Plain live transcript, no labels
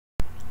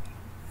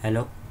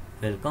Hello,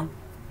 welcome.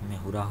 मैं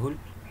हूँ राहुल।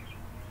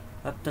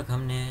 अब तक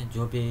हमने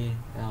जो भी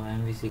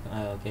MVC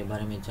के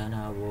बारे में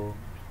जाना वो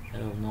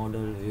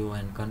मॉडल, व्यू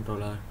एंड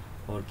कंट्रोलर,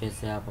 और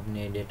कैसे आप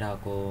अपने डेटा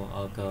को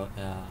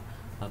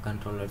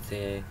कंट्रोलर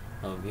से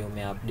व्यू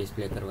में आप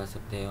डिस्प्ले करवा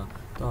सकते हो।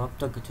 तो अब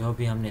तक जो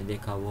भी हमने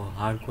देखा वो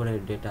हार्ड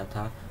कोडेड डेटा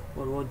था,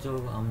 और वो जो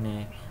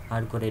हमने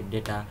हार्ड कोडेड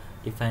डेटा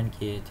डिफाइन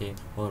किए थे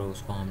और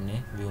उसको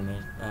हमने व्यू में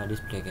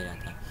डिस्प्ले किया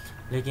था।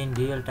 लेकिन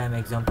रियल टाइम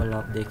एग्जांपल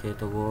आप देखें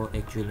तो वो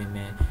एक्चुअली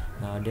में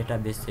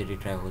डेटाबेस से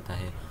रिट्राइव होता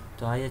है।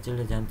 तो आइए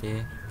चले जानते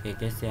हैं कि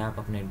कैसे आप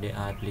अपने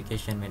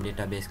एप्लीकेशन में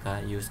डेटाबेस का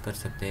यूज़ कर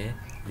सकते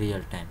हैं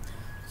रियल टाइम।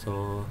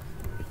 सो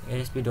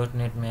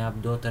ASP.NET में आप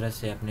दो तरह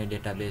से अपने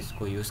डेटाबेस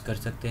को यूज़ कर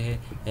सकते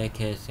हैं। एक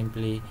है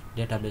सिंपली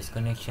डेटाबेस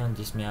कनेक्शन,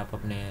 जिसमें आप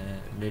अपने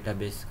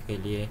डेटाबेस के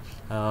लिए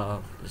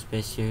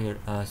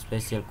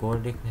स्पेशल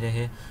कोड लिखते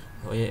हैं।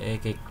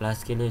 एक एक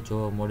क्लास के लिए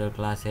जो मॉडल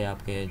क्लास है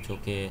आपके, जो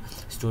कि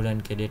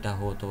स्टूडेंट के डेटा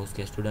हो तो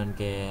उसके स्टूडेंट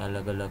के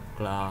अलग अलग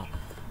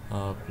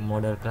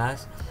मॉडल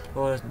क्लास।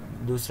 और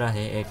दूसरा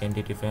है एक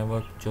एंटिटी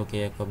फ्रेमवर्क, जो कि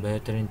एक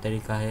बेहतरीन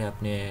तरीका है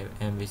अपने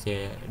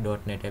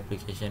MVC.NET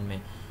एप्लीकेशन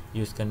में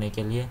यूज़ करने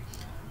के लिए।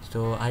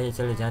 तो आइए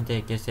चले जानते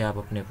हैं कैसे आप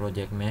अपने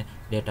प्रोजेक्ट में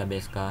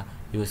डेटाबेस का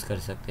यूज़ कर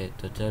सकते हैं।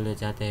 तो चले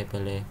जाते हैं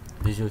पहले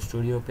विजुअल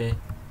स्टूडियो पे,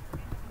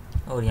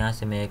 और यहाँ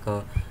से मैं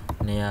एक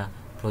नया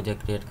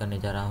प्रोजेक्ट क्रिएट करने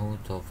जा रहा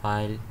हूँ। तो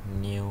file,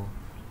 new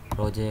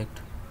project,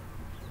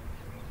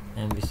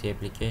 MVC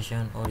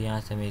application, और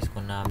यहाँ से मैं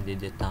इसको नाम दे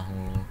देता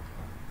हूँ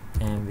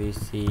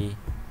MVC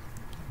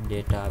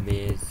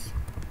डेटाबेस।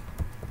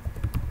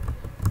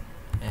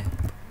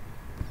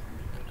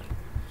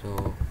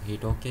 तो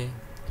हिट ओके,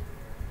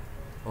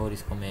 और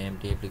इसको मैं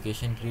एम्प्टी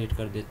एप्लीकेशन क्रिएट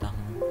कर देता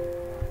हूँ।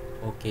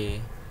 ओके,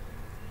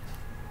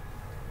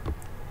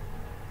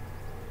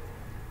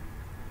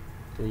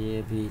 तो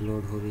ये भी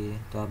लोड हो रही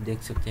है। तो आप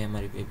देख सकते हैं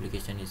हमारी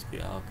एप्लीकेशन इस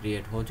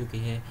क्रिएट हो चुकी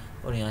है,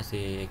 और यहाँ से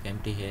एक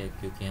एम्प्टी है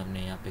क्योंकि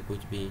हमने यहाँ पे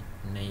कुछ भी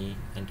नहीं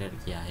एंटर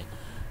किया है।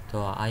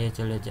 तो आइए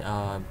चले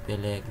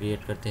पहले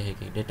क्रिएट करते हैं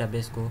कि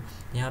डेटाबेस को।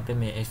 यहाँ पे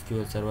मैं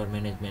SQL server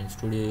management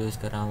studio use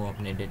कर रहा हूँ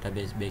अपने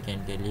डेटाबेस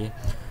बैकएंड के लिए।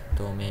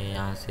 तो मैं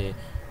यहाँ से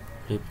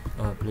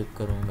क्लिक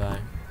करूँगा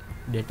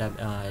data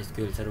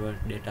SQL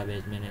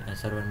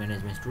server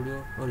management studio,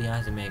 और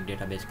यहाँ से मैं एक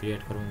डेटाबेस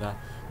क्रिएट करूँगा।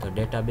 तो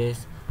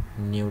डेटाबेस,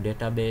 न्यू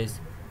डेटाबेस,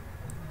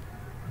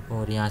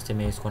 और यहाँ से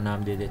मैं इसको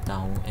नाम दे देता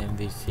हूँ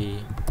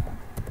MVC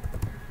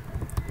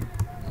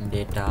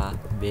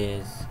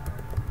डेटाबेस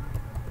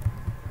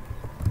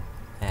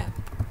ऐप,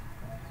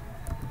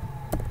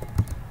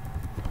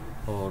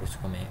 और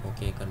उसको मैं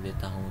ओके कर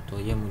देता हूँ। तो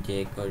ये मुझे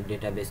एक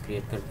डेटाबेस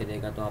क्रिएट करके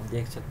देगा। तो आप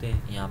देख सकते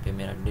हैं यहाँ पे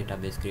मेरा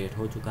डेटाबेस क्रिएट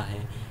हो चुका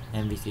है,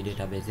 MVC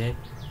डेटाबेस ऐप।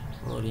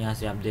 और यहाँ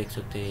से आप देख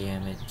सकते हैं ये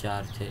हमें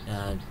 6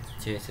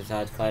 से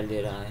 7 फाइल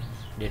दे रहा है।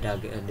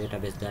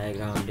 Database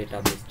diagram,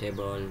 database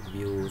table,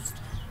 views,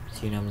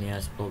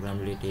 synonyms,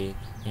 प्रोग्रामेबिलिटी।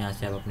 यहाँ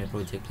से आप अपने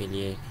प्रोजेक्ट के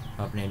लिए,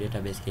 अपने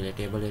डेटाबेस के लिए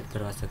टेबल ऐड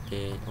करवा सकते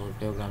हैं, और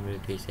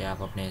प्रोग्रामेबिलिटी से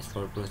आप अपने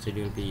स्टोर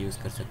प्रोसीड्यूर भी यूज़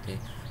कर सकते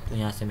हैं। तो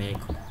यहाँ से मैं एक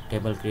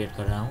टेबल क्रिएट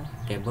कर रहा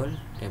हूँ, टेबल,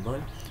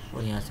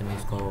 और यहाँ से मैं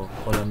इसको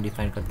कॉलम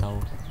डिफाइन करता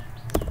हूँ,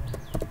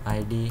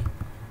 ID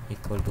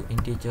इक्वल टू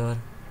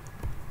इंटीजर,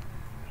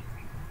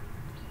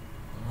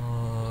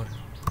 और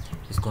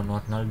इसको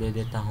नॉट नल दे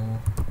देता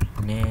हूँ,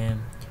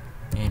 name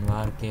and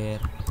varchar,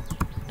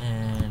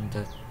 and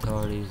the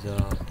third is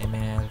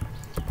ml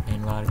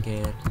and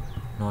varchar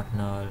not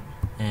null,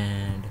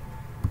 and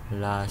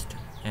last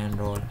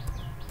enroll।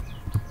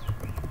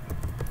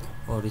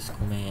 और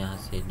इसको मैं यहाँ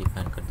से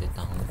डिफाइन कर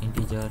देता हूँ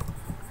इंटीजर,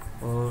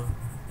 और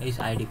इस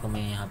आईडी को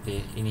मैं यहाँ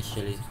पे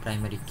इनिशियली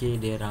प्राइमरी की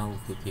दे रहा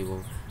हूँ क्योंकि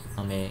वो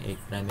हमें एक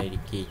प्राइमरी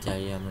की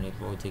चाहिए हमारे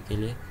प्रोजेक्ट के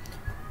लिए।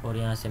 और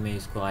यहाँ से मैं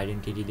इसको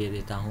आइडेंटिटी दे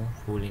देता हूँ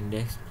फुल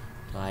इंडेक्स।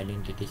 तो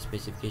आइडेंटिटी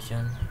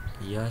स्पेसिफिकेशन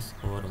यस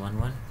और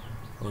 11,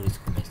 और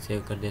इसको मैं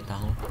सेव कर देता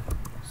हूँ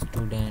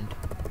स्टूडेंट।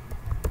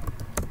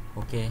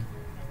 ओके,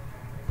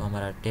 तो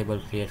हमारा टेबल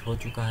क्रिएट हो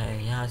चुका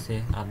है। यहाँ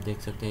से आप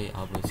देख सकते हैं,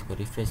 आप इसको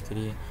रिफ्रेश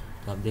करिए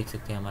तो आप देख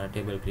सकते हैं हमारा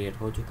टेबल क्रिएट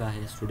हो चुका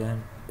है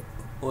स्टूडेंट,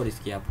 और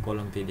इसकी आप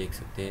कॉलम पे देख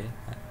सकते हैं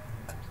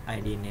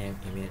ID, name,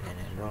 email and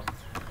enrol.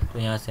 तो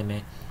यहाँ से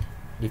मैं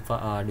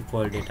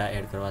डिफ़ॉल्ट डेटा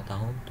ऐड करवाता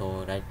हूँ।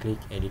 तो right click,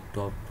 edit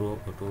top row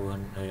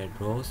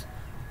 200 रोज,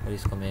 और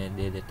इसको मैं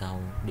दे देता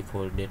हूँ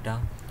डिफ़ॉल्ट डेटा।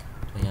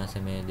 तो यहाँ से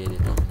मैं दे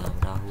देता हूँ नाम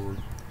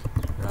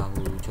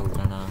राहुल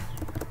जोगराना,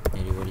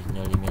 मेरी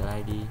ओरिजिनल ईमेल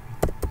ID,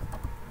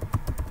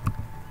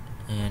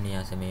 एंड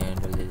यहाँ से मैं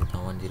हैंडल दे देता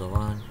हूँ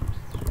 101।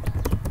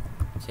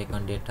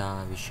 Second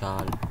data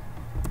Vishal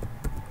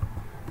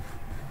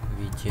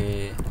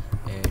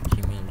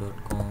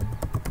vj@gmail.com,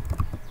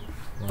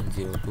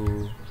 102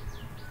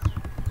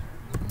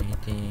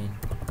 Nitin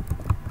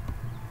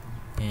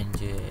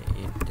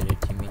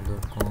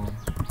nj@gmail.com,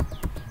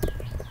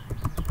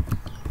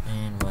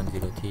 and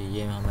 103।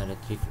 ये हमारा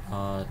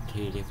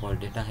 3 डिफ़ॉल्ट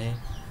डेटा है।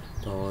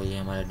 तो ये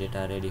हमारा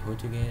डेटा रेडी हो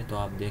चुके हैं। तो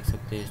आप देख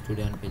सकते हैं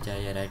स्टूडेंट पे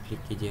जाइए, राइट क्लिक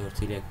कीजिए और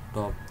सिलेक्ट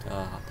टॉप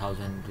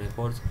 1000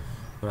 रिकॉर्ड्स,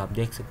 और आप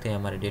देख सकते हैं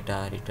हमारे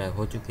डेटा रिट्राइव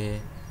हो चुके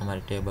हैं,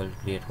 हमारे टेबल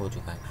क्रिएट हो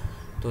चुका है।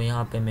 तो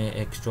यहाँ पे मैं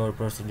एक स्टोर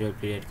प्रोसीड्यूर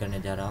क्रिएट करने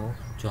जा रहा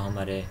हूँ जो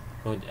हमारे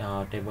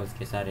टेबल्स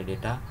के सारे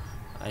डेटा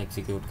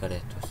एग्जीक्यूट करें।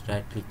 तो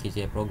राइट क्लिक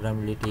कीजिए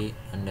प्रोग्रामेबिलिटी,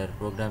 under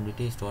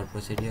प्रोग्रामेबिलिटी store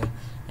procedure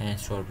and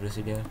store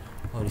procedure,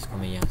 और इसको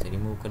मैं यहाँ से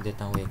रिमूव कर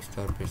देता हूँ। एक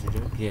स्टोर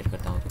प्रोसीजर क्रिएट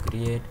करता हूँ। तो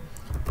क्रिएट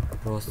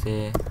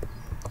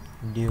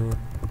प्रोसीड्यूर,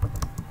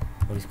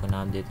 और इसको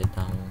नाम दे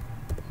देता हूँ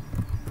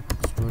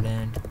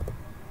student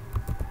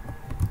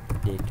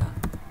data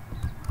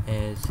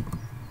as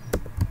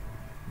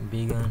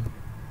begin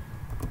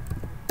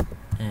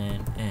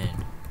and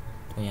and.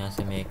 तो यहाँ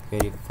से मैं एक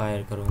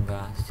वेरीफायर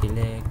करूँगा,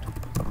 सिलेक्ट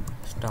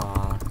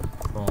स्टार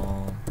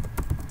फ्रॉम,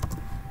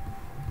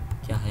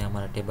 क्या है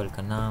हमारा टेबल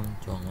का नाम,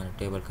 जो हमारा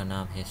टेबल का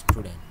नाम है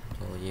स्टूडेंट।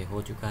 तो ये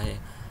हो चुका है।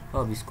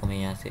 अब इसको मैं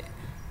यहाँ से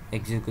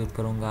एग्जीक्यूट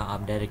करूँगा।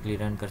 आप डायरेक्टली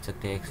रन कर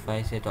सकते हैं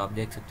X5 से। तो आप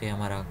देख सकते हैं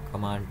हमारा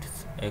कमांड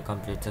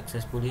कंप्लीट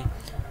सक्सेसफुली।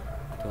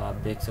 तो आप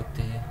देख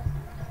सकते हैं,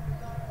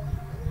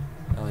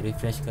 और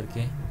रिफ़्रेश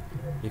करके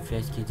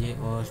रिफ़्रेश कीजिए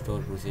और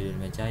स्टोर प्रोसीजर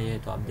में जाइए।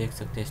 तो आप देख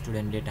सकते हैं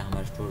स्टूडेंट डेटा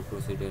हमारा स्टोर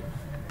प्रोसीजर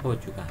हो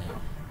चुका है।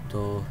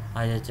 तो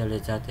आइए चले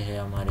जाते हैं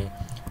हमारे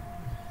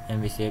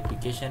MVC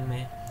एप्लीकेशन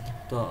में।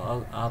 तो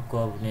आपको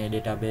अपने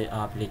डेटाबेस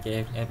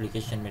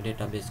एप्लीकेशन में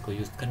डेटाबेस को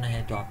यूज़ करना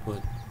है। तो आपको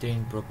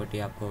 3 प्रॉपर्टी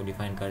आपको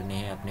डिफ़ाइन करनी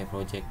है अपने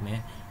प्रोजेक्ट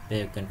में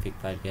वेब कॉन्फ़िग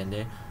फाइल के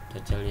अंदर। तो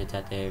चलिए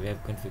जाते हैं वेब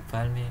कॉन्फ़िग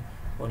फाइल में,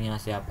 और यहाँ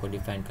से आपको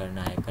डिफ़ाइन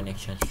करना है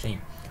कनेक्शन स्ट्रिंग।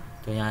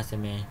 तो यहाँ से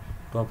मैं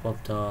top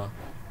of the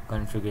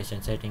configuration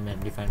setting में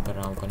डिफ़ाइन कर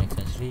रहा हूँ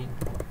कनेक्शन स्ट्रिंग।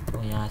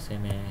 तो यहाँ से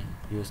मैं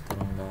यूज़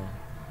करूँगा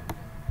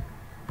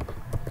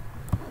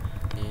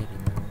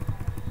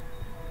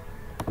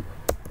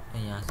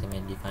यहाँ से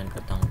मैं डिफ़ाइन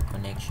करता हूँ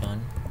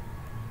कनेक्शन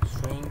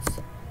स्ट्रिंग्स,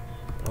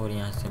 और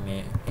यहाँ से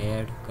मैं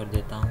ऐड कर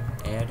देता हूँ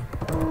ऐड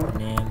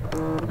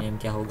नेम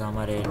क्या होगा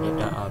हमारे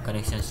डेटा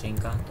कनेक्शन स्ट्रिंग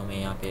का। तो मैं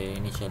यहाँ पे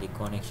इनिशियली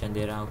कनेक्शन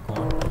दे रहा हूँ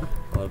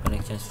और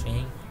connection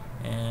string,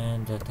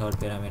 and the third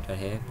parameter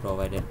है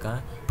प्रोवाइडर का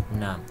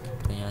नाम।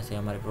 तो यहाँ से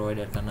हमारे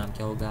प्रोवाइडर का नाम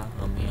क्या होगा,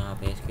 हम यहाँ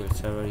पे SQL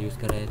सर्वर यूज़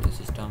कर रहे हैं। तो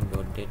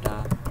system.data.sql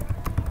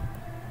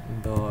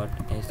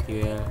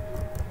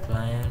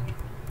क्लाइंट।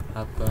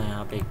 आपको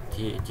यहाँ पे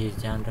चीज़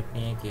ध्यान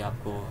रखनी है कि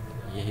आपको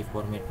यही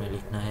फॉर्मेट में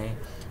लिखना है,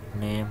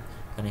 name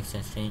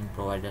connection string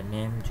provider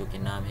name, जो कि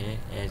नाम है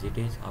एज इट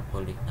इज़ आपको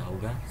लिखना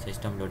होगा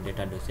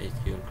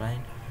system.data.sql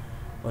क्लाइंट।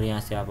 और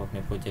यहाँ से आप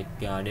अपने प्रोजेक्ट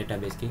के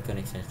डेटाबेस की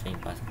कनेक्शन स्ट्रिंग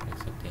पास कर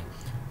सकते हैं।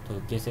 तो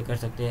कैसे कर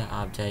सकते हैं,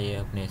 आप जाइए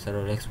अपने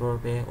सर्वर एक्सप्लोरर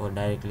पे, और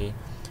डायरेक्टली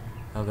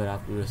अगर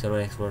आप सर्वर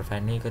एक्सप्लोरर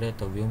फाइंड नहीं करें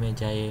तो व्यू में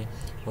जाइए,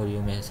 और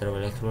व्यू में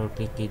सर्वर एक्सप्लोरर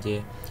क्लिक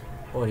कीजिए,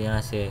 और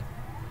यहाँ से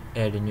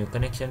ऐड न्यू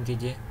कनेक्शन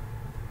कीजिए।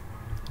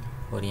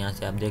 और यहाँ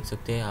से आप देख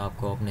सकते हैं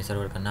आपको अपने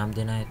सर्वर का नाम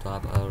देना है। तो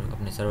आप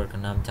अपने सर्वर का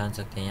नाम जान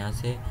सकते हैं। यहाँ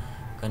से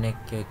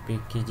कनेक्ट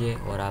क्लिक कीजिए,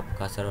 और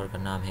आपका सर्वर का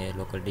नाम है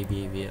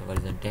लोकल-DB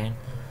वर्जन 10।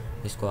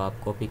 इसको आप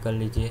कॉपी कर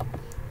लीजिए।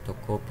 तो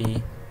कॉपी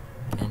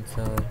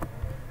कैंसल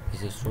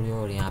इस स्टूडियो,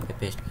 और यहाँ पे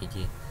पेस्ट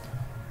कीजिए,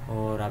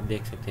 और आप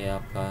देख सकते हैं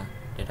आपका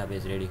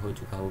डेटाबेस रेडी हो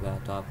चुका होगा।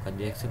 तो आपका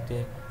देख सकते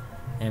हैं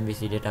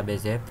MVC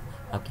डेटाबेस ऐप,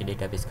 आपके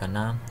डेटाबेस का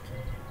नाम।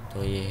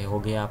 तो ये हो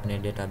गया अपने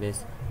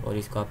डेटाबेस, और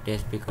इसको आप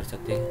टेस्ट भी कर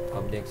सकते हैं। तो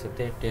आप देख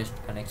सकते हैं टेस्ट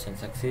कनेक्शन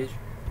सक्सेस।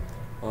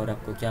 और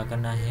आपको क्या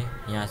करना है,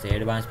 यहाँ से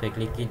एडवांस पे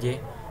क्लिक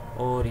कीजिए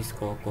और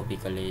इसको कॉपी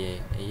कर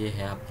लीजिए। ये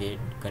है आपके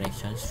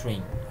कनेक्शन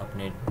स्ट्रिंग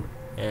अपने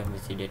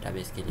MVC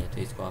डेटाबेस के लिए। तो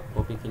इसको आप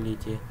कॉपी कर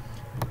लीजिए,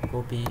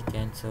 कॉपी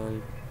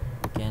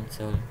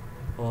कैंसल,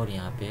 और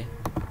यहाँ पे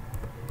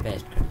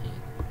पेस्ट कर दीजिए।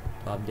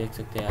 तो आप देख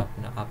सकते हैं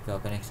आपका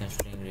कनेक्शन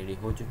स्ट्रिंग रेडी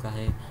हो चुका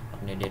है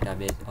अपने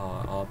डेटाबेस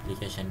और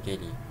एप्लीकेशन के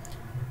लिए।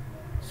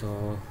 सो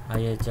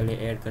आइए चलिए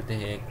ऐड करते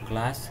हैं एक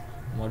क्लास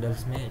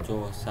मॉडल्स में,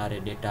 जो सारे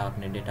डेटा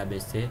अपने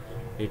डेटाबेस से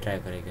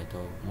रिट्राइव करेंगे। तो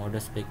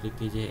मॉडल्स पे क्लिक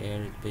कीजिए,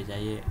 ऐड पे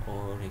जाइए,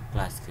 और एक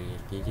क्लास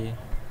क्रिएट कीजिए।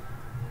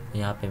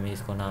 यहाँ पे मैं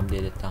इसको नाम दे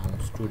देता हूँ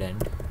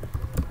स्टूडेंट,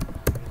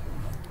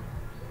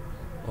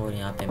 और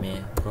यहाँ पे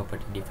मैं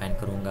प्रॉपर्टी डिफाइन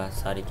करूँगा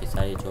सारी की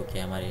सारी, जो कि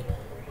हमारे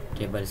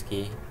टेबल्स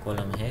की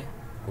कॉलम है,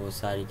 वो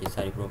सारी की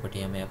सारी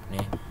प्रॉपर्टी हमें अपने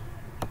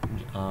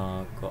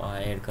को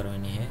ऐड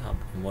करवानी है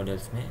अपने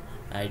मॉडल्स में।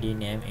 ID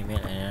name email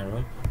and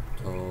enrol.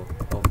 तो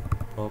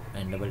pop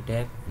and double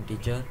tap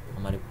integer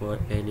हमारी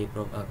पहली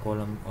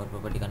कॉलम और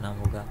प्रॉपर्टी का नाम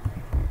होगा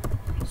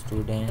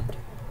स्टूडेंट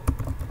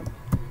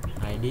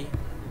ID।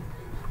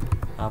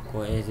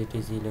 आपको एज इट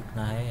इज़ ही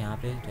लिखना है यहाँ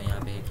पे। तो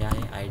यहाँ पे क्या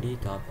है ID,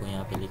 तो आपको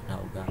यहाँ पे लिखना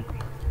होगा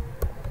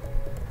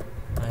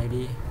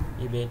ID।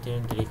 ये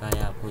बेहतरीन तरीका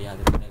है आपको याद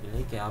रखने के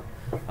लिए कि आप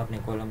अपने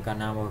कॉलम का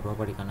नाम और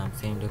प्रॉपर्टी का नाम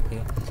सेम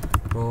रखें।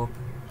 प्रॉप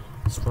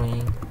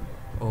स्ट्रिंग,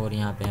 और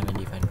यहाँ पे हमें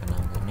डिफाइन करना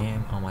होगा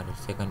नेम, हमारे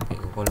सेकंड पे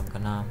कॉलम का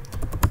नाम,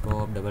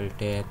 prop double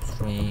tap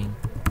string,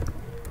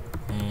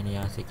 and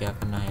यहाँ से क्या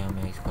करना है,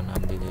 हमें इसको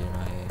नाम दे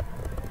देना है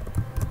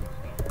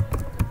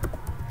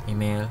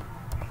email,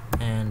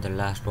 and the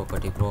last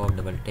property prop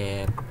double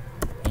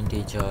tap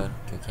integer,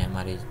 क्योंकि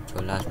हमारी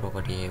जो लास्ट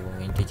प्रॉपर्टी है वो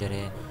इंटीजर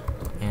है।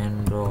 तो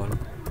एनरोल।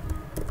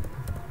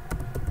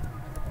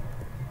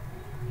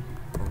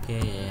 ओके,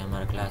 ये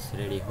हमारा क्लास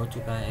रेडी हो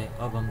चुका है।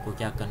 अब हमको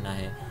क्या करना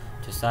है,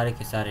 जो सारे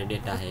के सारे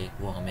डेटा है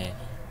वो हमें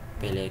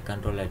पहले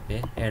कंट्रोलर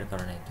पे ऐड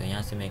करना है। तो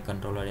यहाँ से मैं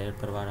कंट्रोलर ऐड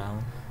करवा रहा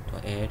हूँ। तो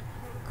ऐड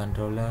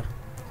कंट्रोलर,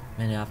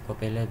 मैंने आपको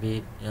पहले भी